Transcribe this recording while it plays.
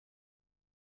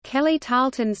Kelly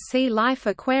Tarlton's Sea Life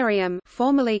Aquarium,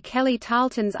 formerly Kelly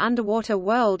Tarlton's Underwater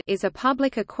World, is a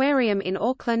public aquarium in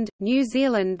Auckland, New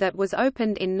Zealand that was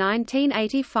opened in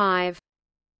 1985.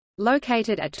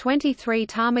 Located at 23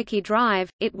 Tamaki Drive,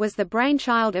 it was the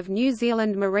brainchild of New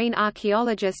Zealand marine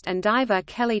archaeologist and diver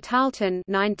Kelly Tarlton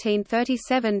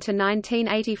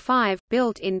 (1937–1985).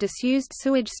 Built in disused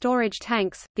sewage storage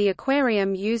tanks, the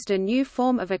aquarium used a new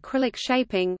form of acrylic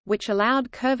shaping, which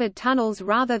allowed curved tunnels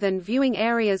rather than viewing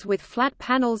areas with flat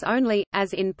panels only,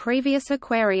 as in previous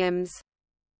aquariums.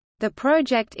 The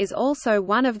project is also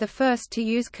one of the first to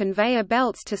use conveyor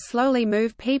belts to slowly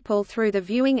move people through the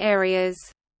viewing areas.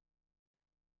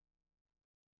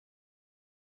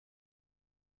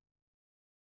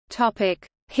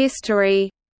 History.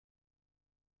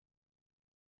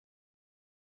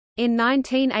 In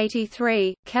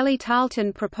 1983, Kelly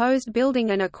Tarlton proposed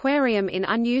building an aquarium in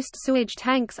unused sewage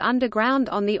tanks underground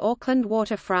on the Auckland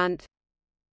waterfront.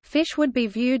 Fish would be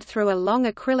viewed through a long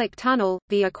acrylic tunnel.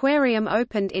 The aquarium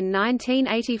opened in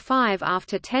 1985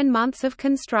 after 10 months of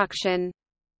construction.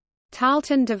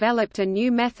 Tarlton developed a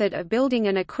new method of building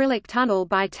an acrylic tunnel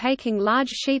by taking large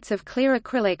sheets of clear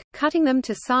acrylic, cutting them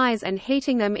to size and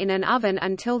heating them in an oven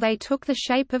until they took the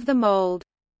shape of the mold.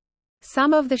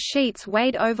 Some of the sheets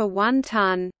weighed over 1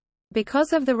 ton.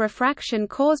 Because of the refraction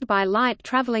caused by light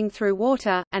traveling through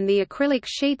water, and the acrylic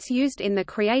sheets used in the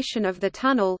creation of the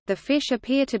tunnel, the fish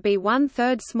appear to be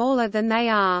 1/3 smaller than they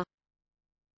are.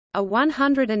 A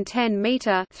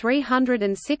 110-meter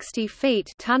 (360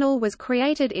 feet) tunnel was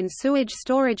created in sewage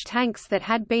storage tanks that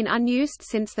had been unused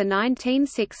since the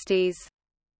 1960s.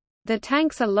 The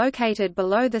tanks are located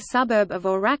below the suburb of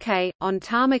Orake, on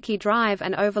Tamaki Drive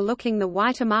and overlooking the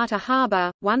Waitemata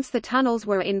Harbour. Once the tunnels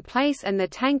were in place and the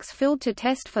tanks filled to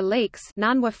test for leaks,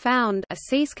 none were found. A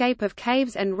seascape of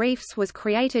caves and reefs was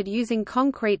created using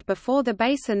concrete before the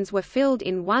basins were filled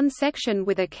in one section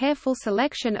with a careful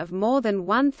selection of more than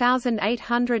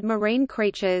 1,800 marine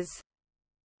creatures.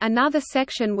 Another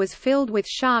section was filled with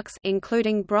sharks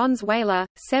including bronze whaler,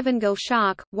 sevengill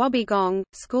shark, wobbegong,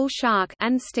 school shark,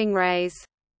 and stingrays.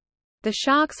 The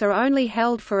sharks are only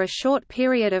held for a short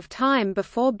period of time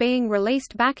before being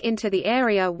released back into the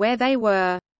area where they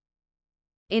were.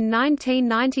 In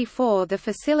 1994 the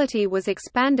facility was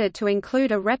expanded to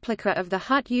include a replica of the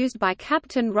hut used by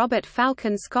Captain Robert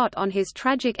Falcon Scott on his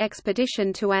tragic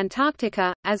expedition to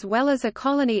Antarctica, as well as a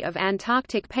colony of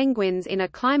Antarctic penguins in a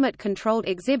climate-controlled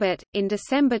exhibit. In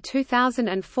December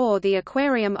 2004 the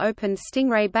aquarium opened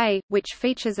Stingray Bay, which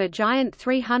features a giant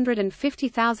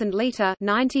 350,000-litre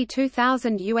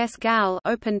 (92,000 US gal)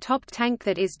 open-top tank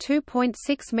that is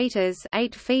 2.6 meters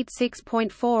 (8 feet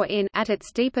 6.4 in) at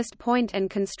its deepest point and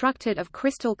constructed of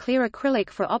crystal clear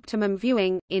acrylic for optimum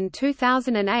viewing. In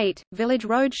 2008, Village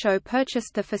Roadshow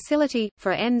purchased the facility,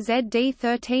 for NZD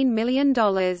 $13 million.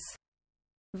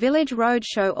 Village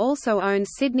Roadshow also owns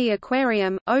Sydney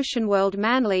Aquarium, Oceanworld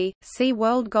Manly, Sea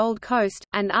World Gold Coast,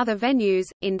 and other venues.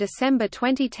 In December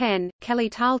 2010, Kelly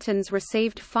Tarlton's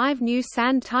received 5 new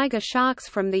sand tiger sharks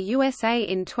from the USA.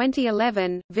 In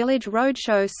 2011, Village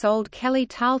Roadshow sold Kelly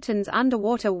Tarlton's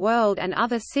Underwater World and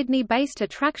other Sydney-based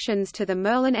attractions to the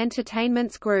Merlin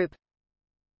Entertainments Group.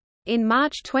 In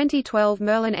March 2012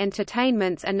 Merlin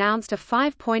Entertainments announced a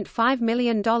 $5.5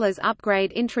 million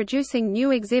upgrade introducing new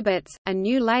exhibits, a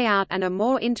new layout and a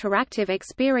more interactive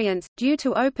experience, due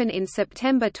to open in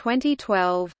September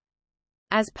 2012.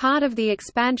 As part of the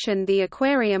expansion the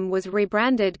aquarium was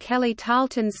rebranded Kelly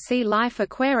Tarlton's Sea Life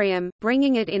Aquarium,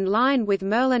 bringing it in line with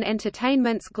Merlin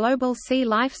Entertainment's Global Sea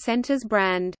Life Centers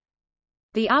brand.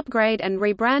 The upgrade and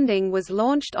rebranding was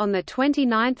launched on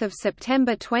 29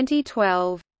 September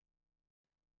 2012.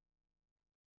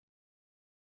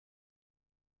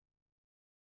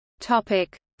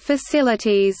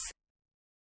 Facilities.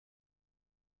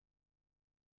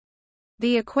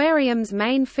 The aquarium's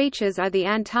main features are the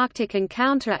Antarctic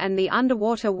Encounter and the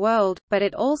Underwater World, but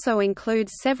it also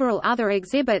includes several other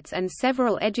exhibits and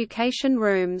several education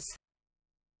rooms.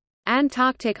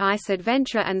 Antarctic Ice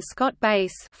Adventure and Scott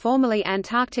Base, formerly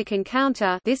Antarctic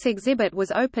Encounter. This exhibit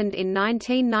was opened in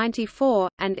 1994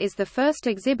 and is the first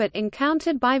exhibit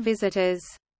encountered by visitors.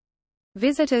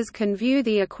 Visitors can view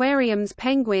the aquarium's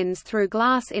penguins through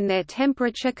glass in their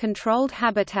temperature-controlled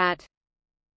habitat.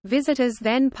 Visitors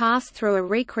then pass through a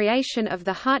recreation of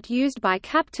the hut used by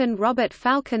Captain Robert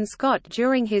Falcon Scott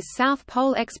during his South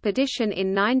Pole expedition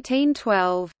in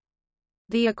 1912.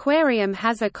 The aquarium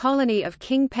has a colony of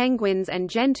king penguins and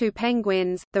gentoo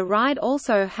penguins. The ride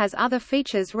also has other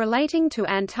features relating to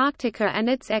Antarctica and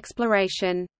its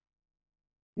exploration.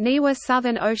 NIWA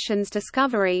Southern Oceans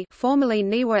Discovery, formerly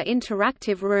NIWA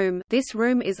Interactive Room. This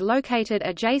room is located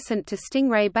adjacent to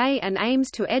Stingray Bay and aims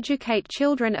to educate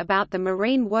children about the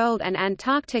marine world and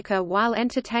Antarctica while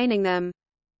entertaining them.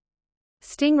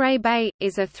 Stingray Bay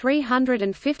is a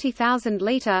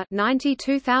 350,000-liter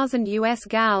 (92,000 US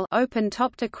gal)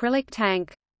 open-topped acrylic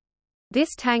tank.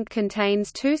 This tank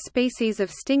contains 2 species of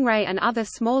stingray and other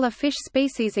smaller fish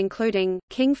species including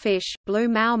kingfish, blue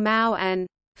mau and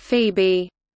Phoebe,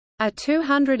 a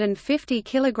 250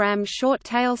 kg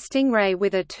short-tail stingray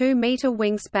with a 2-meter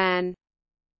wingspan.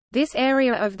 This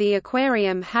area of the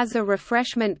aquarium has a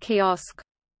refreshment kiosk.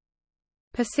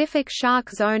 Pacific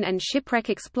Shark Zone and Shipwreck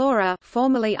Explorer,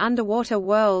 formerly Underwater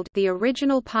World, the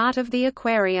original part of the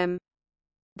aquarium.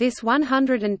 This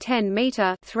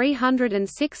 110-meter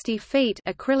 (360 feet)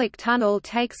 acrylic tunnel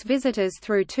takes visitors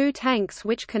through 2 tanks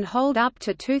which can hold up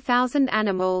to 2,000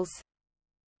 animals.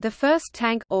 The first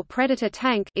tank, or predator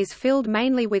tank, is filled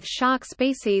mainly with shark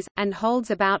species, and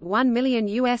holds about 1 million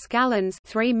US gallons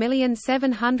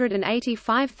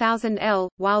 3,785,000 L,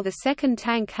 while the second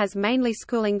tank has mainly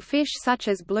schooling fish such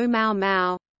as blue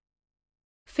mau.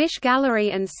 Fish Gallery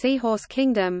and Seahorse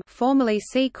Kingdom, formerly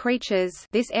Sea Creatures.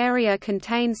 This area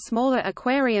contains smaller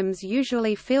aquariums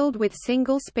usually filled with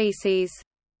single species.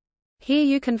 Here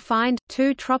you can find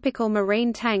 2 tropical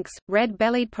marine tanks,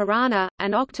 red-bellied piranha,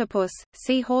 an octopus,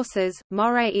 seahorses,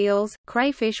 moray eels,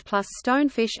 crayfish plus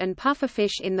stonefish and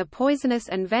pufferfish in the poisonous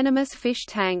and venomous fish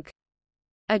tank.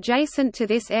 Adjacent to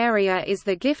this area is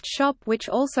the gift shop which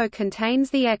also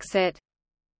contains the exit.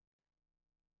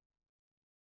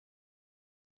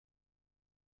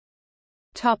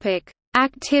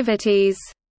 Activities.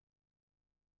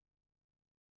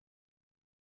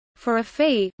 For a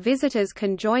fee, visitors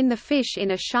can join the fish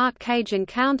in a shark cage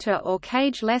encounter or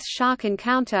cage-less shark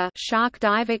encounter, Shark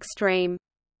Dive Extreme.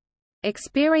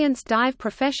 Experienced dive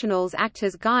professionals act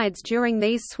as guides during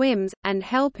these swims, and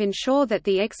help ensure that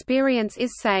the experience is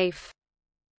safe.